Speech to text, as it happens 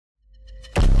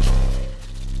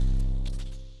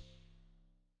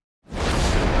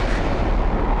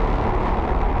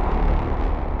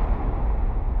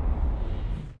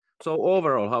So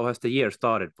overall, how has the year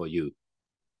started for you?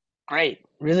 Great,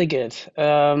 really good.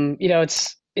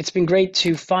 It's been great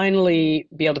to finally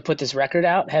be able to put this record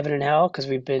out, Heaven and Hell, because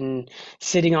we've been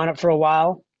sitting on it for a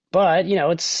while. But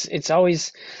it's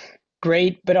always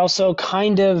great, but also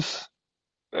kind of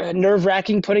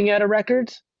nerve-wracking putting out a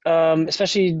record,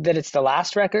 especially that it's the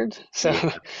last record. So,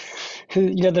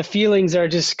 Yeah. the feelings are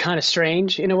just kind of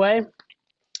strange in a way.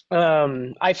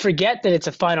 I forget that it's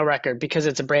a final record because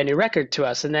it's a brand new record to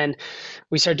us. And then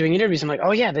we start doing interviews. I'm like,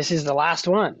 oh yeah, this is the last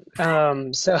one.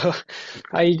 So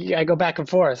I go back and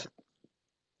forth.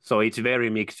 So it's very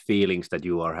mixed feelings that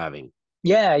you are having.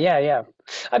 Yeah, yeah, yeah.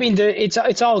 I mean,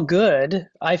 it's all good.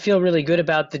 I feel really good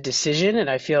about the decision, and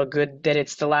I feel good that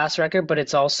it's the last record. But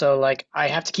it's also like I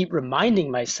have to keep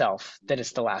reminding myself that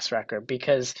it's the last record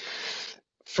because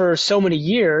for so many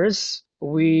years,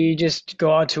 we just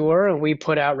go on tour and we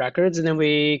put out records and then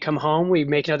we come home, we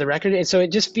make another record. And so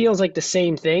it just feels like the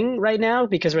same thing right now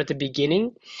because we're at the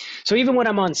beginning. So even when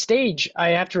I'm on stage, I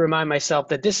have to remind myself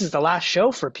that this is the last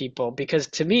show for people because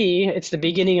to me, it's the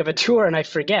beginning of a tour and I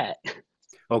forget.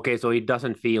 Okay, so it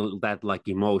doesn't feel that like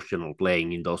emotional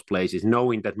playing in those places,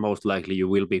 knowing that most likely you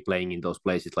will be playing in those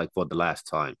places like for the last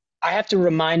time. I have to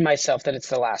remind myself that it's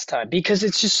the last time because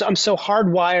it's just I'm so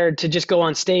hardwired to just go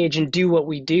on stage and do what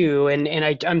we do and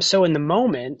I'm so in the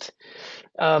moment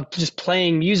of just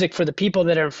playing music for the people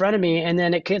that are in front of me. And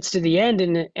then it gets to the end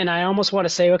and I almost want to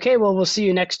say, okay, well, we'll see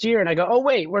you next year. And I go, oh,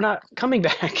 wait, we're not coming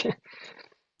back.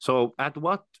 So at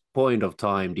what point of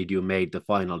time did you make the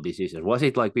final decision? Was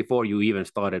it like before you even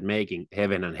started making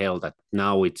Heaven and Hell that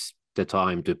now it's the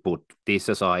time to put this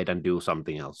aside and do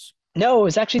something else? No, it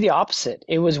was actually the opposite.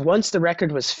 It was once the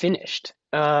record was finished.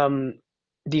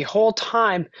 The whole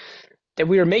time that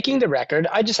we were making the record,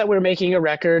 I just thought we were making a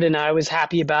record and I was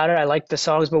happy about it. I liked the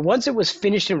songs. But once it was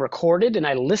finished and recorded and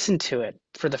I listened to it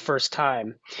for the first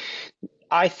time,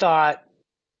 I thought,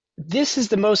 this is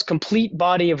the most complete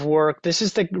body of work. This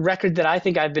is the record that I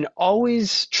think I've been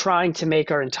always trying to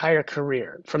make our entire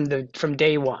career from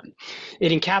day one.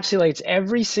 It encapsulates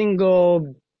every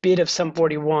single bit of Sum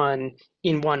 41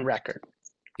 in one record.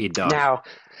 It does. Now,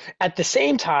 at the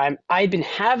same time, I'd been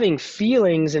having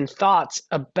feelings and thoughts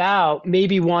about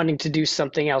maybe wanting to do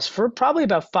something else for probably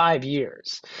about 5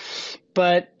 years.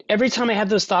 But every time I had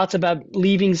those thoughts about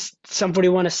leaving Sum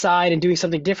 41 aside and doing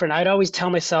something different, I'd always tell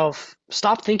myself,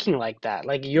 stop thinking like that.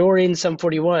 Like you're in Sum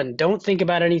 41. Don't think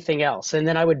about anything else. And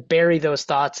then I would bury those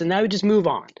thoughts and I would just move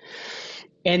on.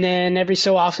 And then every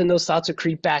so often those thoughts would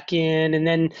creep back in and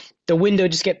then the window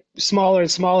just get smaller and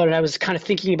smaller. And I was kind of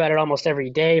thinking about it almost every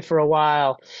day for a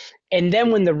while. And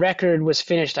then when the record was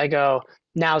finished, I go,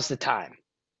 now's the time.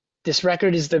 This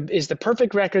record is the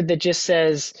perfect record that just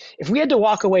says, if we had to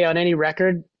walk away on any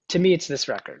record, to me, it's this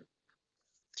record.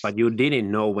 But you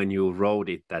didn't know when you wrote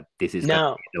it that this is going to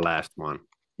No, be the last one.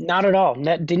 not at all.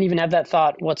 Didn't even have that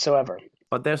thought whatsoever.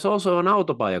 But there's also an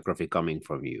autobiography coming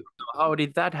from you. How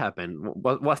did that happen?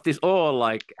 Was this all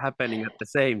like happening at the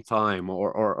same time,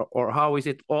 or how is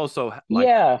it also like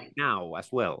Yeah, now as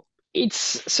well?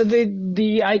 it's so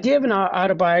the idea of an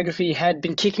autobiography had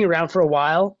been kicking around for a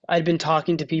while. I'd been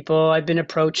talking to people. I'd been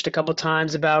approached a couple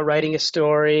times about writing a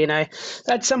story, and I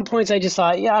at some points I just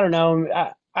thought, yeah, I don't know,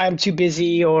 I'm too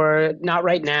busy or not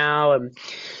right now.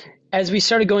 As we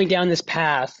started going down this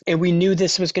path, and we knew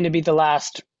this was going to be the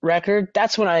last record,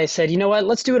 that's when I said, you know what,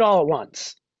 let's do it all at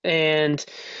once, and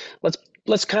let's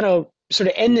let's kind of sort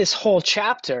of end this whole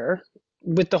chapter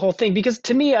with the whole thing because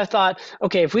to me I thought,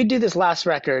 okay, if we do this last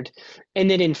record and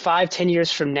then in 5, 10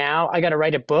 years from now I got to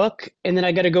write a book and then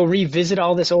I got to go revisit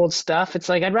all this old stuff, it's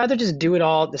like I'd rather just do it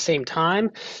all at the same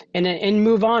time and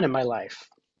move on in my life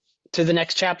to the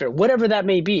next chapter, whatever that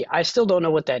may be. I still don't know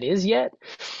what that is yet,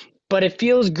 but it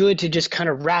feels good to just kind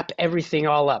of wrap everything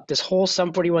all up, this whole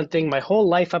Sum 41 thing, my whole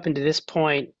life up into this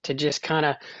point, to just kind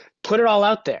of put it all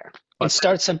out there and But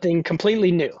start something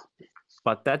completely new.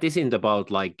 but that isn't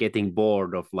about like getting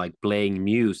bored of like playing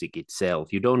music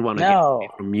itself. You don't want to get away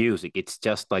No. from music. It's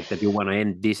just like that you want to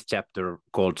end this chapter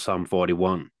called Psalm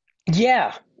 41.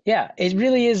 Yeah, yeah, it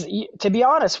really is. To be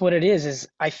honest, what it is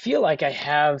I feel like I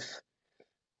have,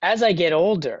 as I get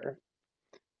older,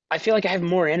 I feel like I have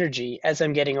more energy as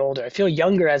I'm getting older. I feel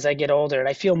younger as I get older, and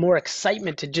I feel more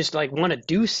excitement to just like want to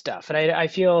do stuff. And I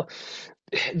feel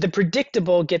the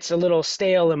predictable gets a little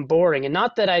stale and boring. And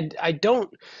not that I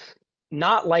don't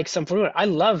not like some fluid. I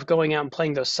love going out and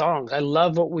playing those songs. I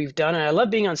love what we've done, and I love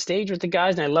being on stage with the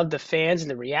guys, and I love the fans and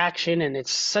the reaction, and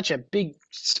it's such a big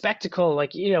spectacle.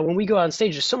 Like, when we go on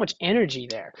stage, there's so much energy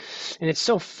there, and it's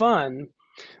so fun.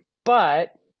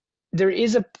 But there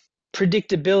is a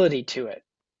predictability to it,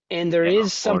 And there Yeah,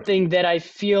 is of course. something that I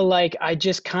feel like I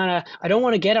just kind of I don't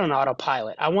want to get on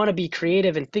autopilot. I want to be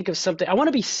creative and think of something. I want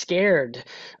to be scared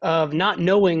of not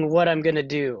knowing what I'm going to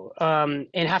do, and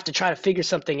have to try to figure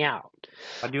something out.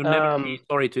 But you never be, Um,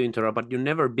 sorry to interrupt, but you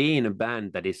never be in a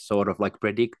band that is sort of like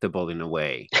predictable in a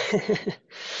way.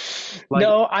 Like,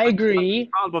 no, I like the agree.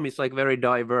 album is like very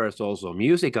diverse also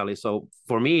musically. So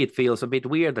for me, it feels a bit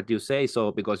weird that you say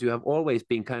so because you have always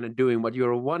been kind of doing what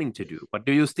you're wanting to do. But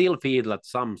do you still feel that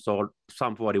some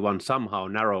 41 somehow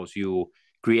narrows you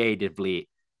creatively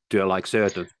to a like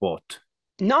certain spot?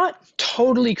 Not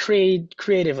totally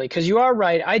creatively, because you are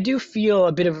right. I do feel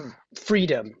a bit of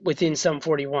freedom within Sum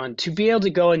 41 to be able to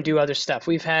go and do other stuff.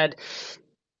 We've had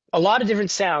a lot of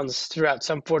different sounds throughout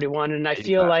Sum 41, and I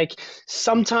feel Exactly. like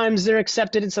sometimes they're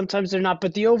accepted and sometimes they're not.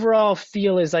 But the overall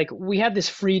feel is like we have this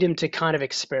freedom to kind of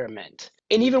experiment.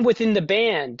 And even within the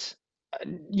band,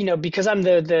 because I'm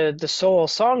the sole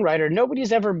songwriter,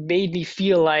 nobody's ever made me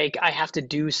feel like I have to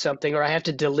do something or I have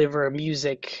to deliver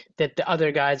music that the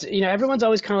other guys, everyone's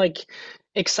always kind of like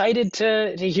excited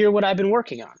to hear what I've been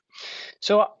working on.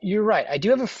 So you're right. I do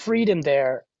have a freedom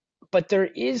there, but there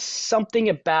is something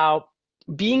about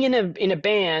being in a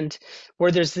band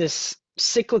where there's this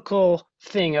cyclical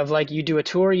thing of like you do a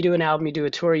tour, you do an album, you do a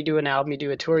tour, you do an album, you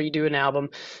do a tour, you do an album.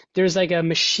 There's like a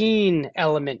machine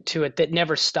element to it that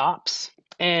never stops.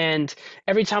 And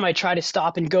every time I try to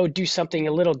stop and go do something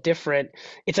a little different,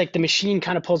 it's like the machine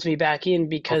kind of pulls me back in Of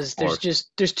because course.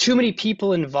 there's too many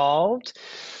people involved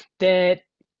that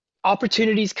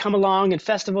opportunities come along and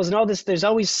festivals and all this. There's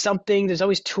always something, there's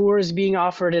always tours being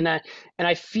offered, and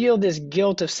I feel this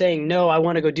guilt of saying no, I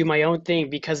want to go do my own thing,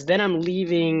 because then I'm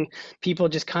leaving people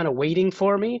just kind of waiting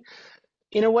for me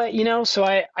in a way, so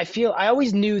I feel I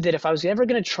always knew that if I was ever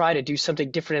going to try to do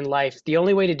something different in life, the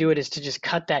only way to do it is to just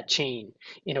cut that chain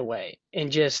in a way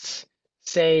and just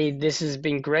say this has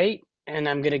been great and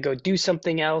I'm going to go do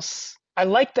something else. I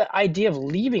like the idea of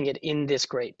leaving it in this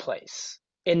great place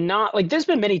and not like there's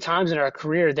been many times in our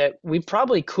career that we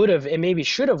probably could have and maybe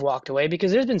should have walked away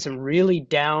because there's been some really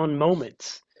down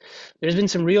moments. There's been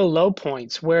some real low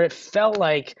points where it felt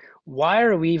like, why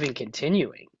are we even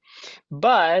continuing?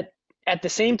 But at the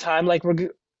same time, like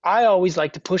I always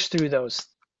like to push through those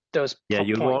Yeah,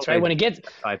 you've points, right? always When it been gets,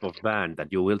 that type of band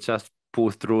that you will just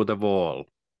push through the wall.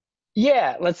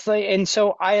 yeah, let's say, and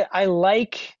so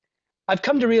I've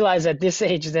come to realize at this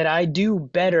age that I do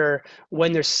better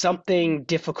when there's something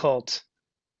difficult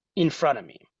in front of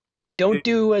me. Don't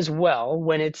do as well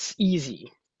when it's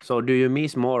easy. So do you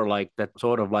miss more like that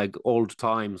sort of like old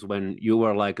times when you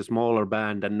were like a smaller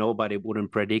band and nobody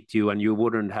wouldn't predict you and you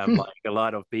wouldn't have like a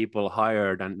lot of people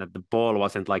hired and that the ball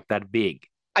wasn't like that big?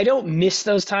 I don't miss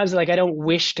those times. Like I don't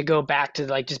wish to go back to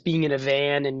like just being in a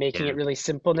van and making Yeah. it really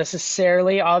simple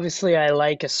necessarily. Obviously, I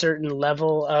like a certain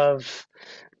level of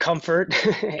comfort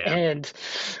Yeah. and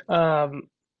um,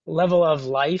 level of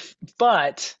life,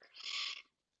 but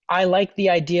I like the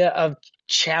idea of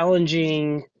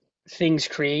challenging things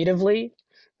creatively,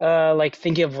 like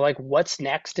thinking of like what's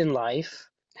next in life.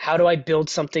 How do I build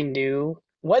something new?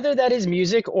 Whether that is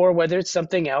music or whether it's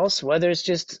something else, whether it's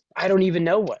just I don't even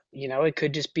know what, it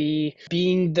could just be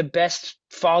being the best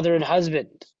father and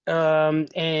husband,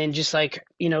 and just like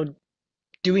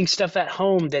doing stuff at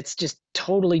home that's just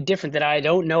totally different that I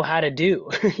don't know how to do,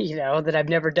 that I've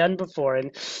never done before,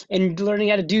 and learning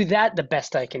how to do that the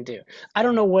best I can do. I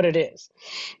don't know what it is.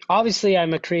 Obviously,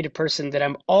 I'm a creative person that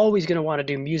I'm always going to want to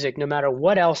do music no matter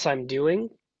what else I'm doing.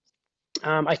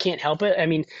 I can't help it. I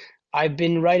mean, I've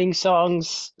been writing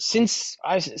songs since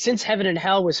Heaven and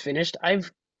Hell was finished.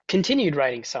 I've continued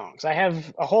writing songs. I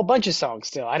have a whole bunch of songs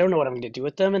still. I don't know what I'm going to do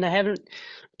with them, and I haven't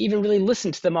even really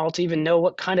listened to them all to even know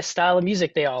what kind of style of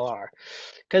music they all are.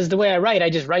 Because the way I write, I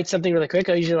just write something really quick.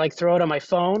 I usually like throw it on my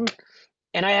phone,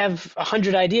 and I have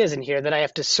 100 ideas in here that I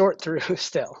have to sort through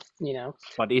still.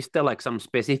 But is there like some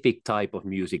specific type of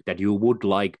music that you would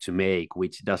like to make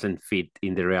which doesn't fit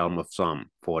in the realm of some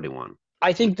 41?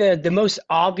 I think the most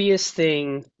obvious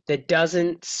thing that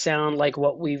doesn't sound like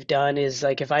what we've done is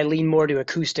like if I lean more to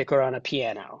acoustic or on a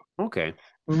piano, Okay.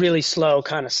 really slow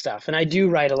kind of stuff. And I do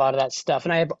write a lot of that stuff,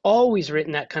 and I have always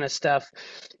written that kind of stuff.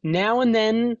 Now and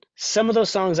then, some of those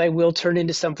songs I will turn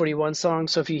into Sum 41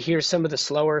 songs. So if you hear some of the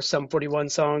slower Sum 41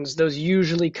 songs, those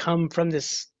usually come from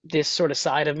this sort of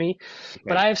side of me.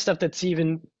 But Okay. I have stuff that's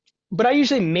even but I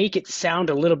usually make it sound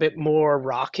a little bit more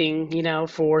rocking,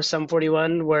 for Sum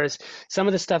 41, whereas some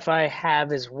of the stuff I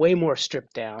have is way more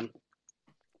stripped down.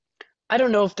 I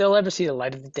don't know if they'll ever see the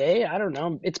light of the day. I don't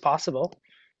know. It's possible.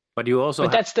 But you also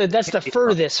But have that's the heavy side.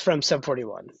 furthest from Sum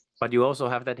 41. But you also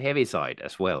have that heavy side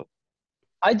as well.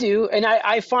 I do, and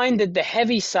I find that the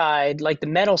heavy side, like the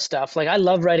metal stuff, like I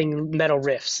love writing metal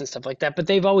riffs and stuff like that, but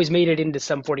they've always made it into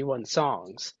some 41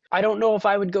 songs. I don't know if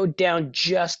I would go down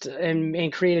just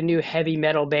and create a new heavy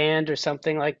metal band or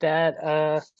something like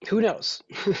that. Who knows?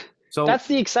 So That's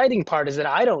the exciting part is that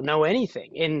I don't know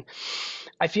anything. And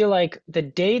I feel like the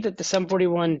day that the Sum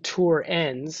 41 tour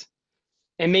ends,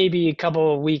 and maybe a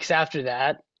couple of weeks after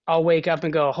that, I'll wake up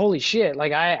and go, holy shit,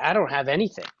 like I don't have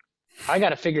anything. I got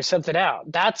to figure something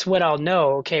out. That's when I'll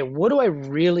know, okay, what do I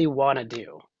really want to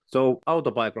do? So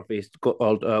autobiography is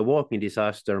called Walking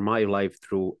Disaster, My Life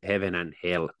Through Heaven and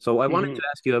Hell. So I wanted to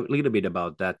Mhm. ask you a little bit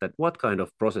about that what kind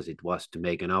of process it was to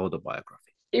make an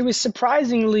autobiography. It was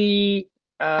surprisingly,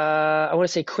 I want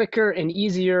to say quicker and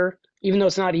easier, even though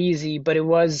it's not easy, but it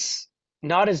was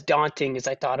not as daunting as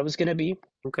I thought it was going to be.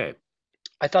 Okay.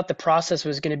 I thought the process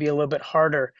was going to be a little bit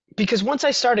harder because once I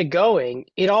started going,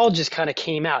 it all just kind of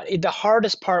came out. The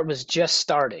hardest part was just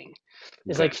starting.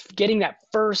 It's Okay. like getting that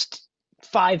first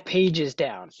 5 pages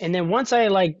down. And then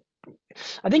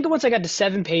I think once I got to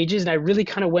 7 pages and I really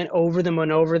kind of went over them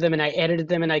and I edited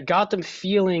them and I got them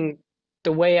feeling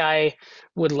the way I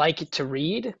would like it to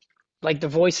read, like the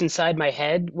voice inside my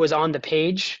head was on the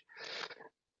page.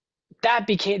 That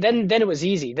became then it was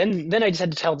easy. Then I just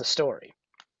had to tell the story.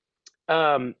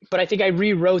 But I think I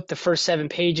rewrote the first 7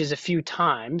 pages a few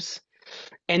times.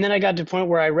 And then I got to the point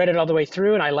where I read it all the way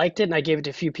through and I liked it and I gave it to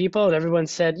a few people and everyone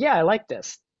said, yeah, I like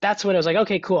this. That's when I was like,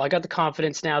 okay, cool. I got the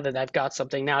confidence now that I've got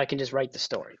something. Now I can just write the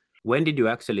story. When did you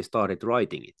actually started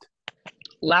writing it?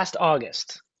 Last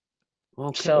August.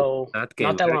 Okay. So That not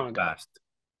came that very long ago. fast.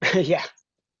 Yeah.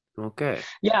 Okay.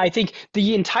 Yeah. I think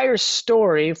the entire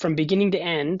story from beginning to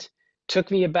end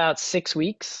took me about 6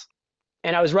 weeks.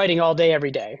 And I was writing all day,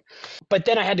 every day. But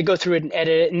then I had to go through it and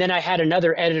edit it. And then I had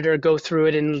another editor go through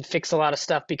it and fix a lot of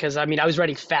stuff because I mean, I was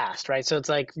writing fast, right? So it's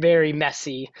like very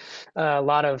messy, a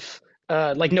lot of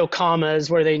like no commas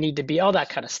where they need to be, all that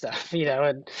kind of stuff, you know.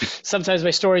 And sometimes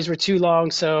my stories were too long.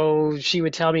 So she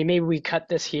would tell me, maybe we cut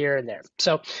this here and there.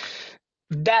 So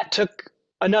that took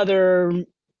another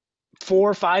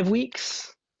 4 or 5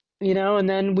 weeks, you know, and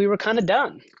then we were kind of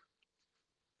done.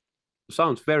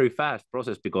 Sounds very fast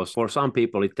process because for some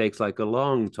people it takes like a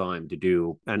long time to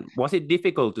do. And was it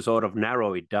difficult to sort of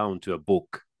narrow it down to a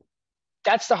book?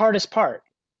 That's the hardest part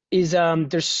is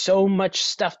there's so much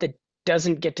stuff that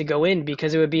doesn't get to go in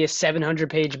because it would be a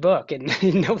 700-page book and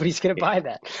nobody's going to Yeah. buy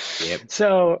that. Yep.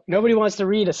 So nobody wants to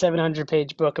read a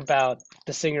 700-page book about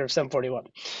the singer of Sum 41.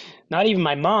 Not even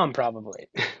my mom, probably.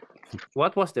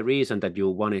 What was the reason that you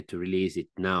wanted to release it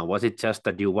now? Was it just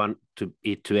that you want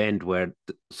it to end where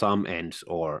some ends,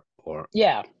 or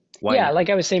Yeah. why Yeah, not? like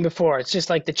I was saying before, it's just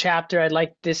like the chapter. I'd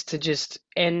like this to just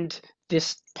end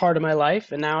this part of my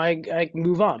life, and now I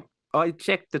move on. I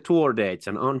checked the tour dates,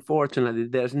 and unfortunately,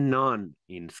 there's none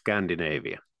in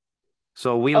Scandinavia.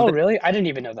 So Oh, really? I didn't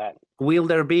even know that. will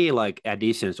there be like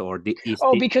additions, or is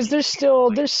Oh, this because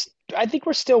there's I think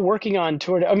we're still working on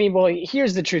tour. I mean, well,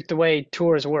 here's the truth, the way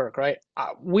tours work, right?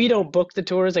 We don't book the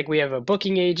tours. Like we have a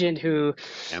booking agent who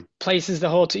yeah, places the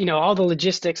whole, you know, all the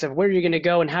logistics of where you're going to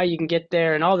go and how you can get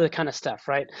there and all the kind of stuff,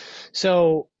 right?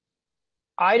 So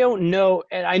I don't know,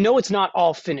 and I know it's not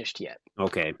all finished yet.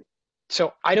 okay.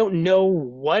 So I don't know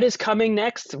what is coming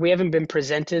next. We haven't been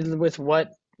presented with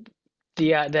what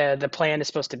the plan is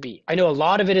supposed to be. I know a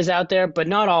lot of it is out there, but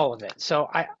not all of it. So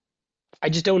I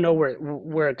just don't know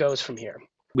where it goes from here.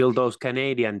 Will those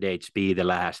Canadian dates be the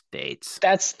last dates?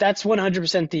 That's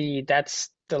 100% that's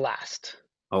the last.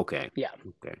 Okay. Yeah.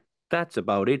 Okay. That's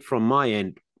about it from my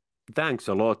end. Thanks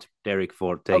a lot, Deryck,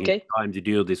 for taking Okay. time to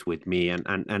do this with me,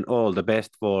 and all the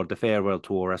best for the farewell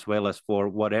tour as well as for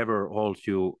whatever holds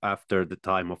you after the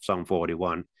time of Sum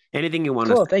 41. Anything you want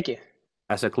to Cool. say Thank you.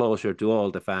 as a closure to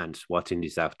all the fans watching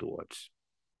this afterwards?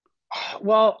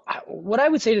 Well, what I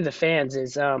would say to the fans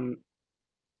is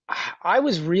I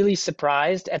was really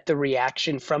surprised at the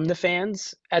reaction from the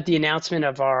fans at the announcement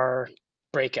of our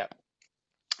breakup.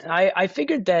 I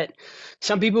figured that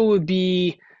some people would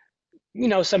be, you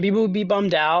know, some people would be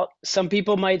bummed out. Some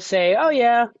people might say, "Oh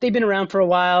yeah, they've been around for a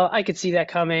while. I could see that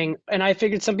coming." And I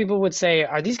figured some people would say,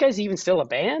 "Are these guys even still a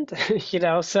band?" You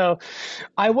know, so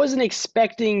I wasn't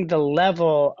expecting the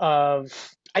level of.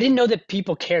 I didn't know that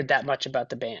people cared that much about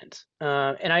the band,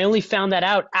 and I only found that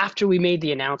out after we made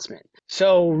the announcement.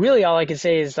 So really, all I can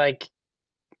say is like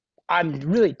I'm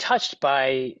really touched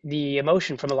by the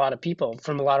emotion from a lot of people,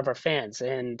 from a lot of our fans,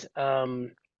 and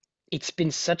it's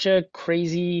been such a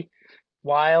crazy,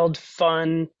 wild,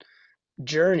 fun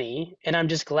journey, and I'm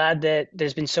just glad that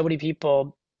there's been so many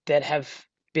people that have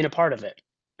been a part of it.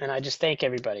 And I just thank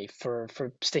everybody for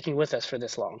sticking with us for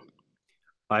this long.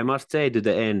 I must say to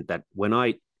the end that when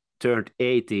I turned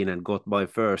 18 and got my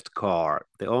first car,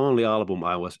 the only album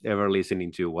I was ever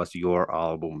listening to was your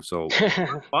album. So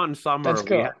one That's summer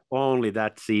we had cool. only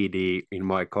that CD in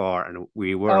my car and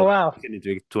we were Oh, like wow. listening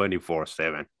to it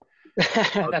 24/7.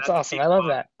 So That's that's awesome. been I love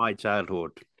that. my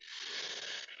childhood.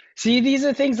 See, these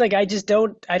are things like I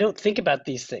don't think about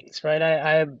these things,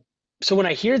 right? So when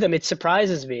I hear them, it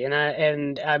surprises me,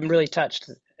 and I'm really touched,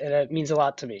 and it means a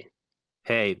lot to me.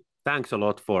 Hey, thanks a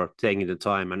lot for taking the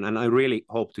time. And I really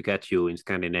hope to catch you in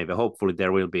Scandinavia. Hopefully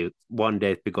there will be one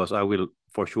date because I will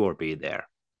for sure be there.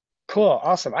 Cool,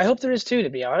 awesome. I hope there is too, to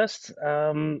be honest.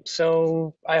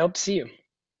 So I hope to see you.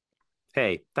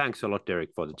 Hey, thanks a lot,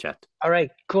 Deryck, for the chat. All right,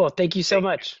 cool. Thank you so Take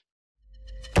much.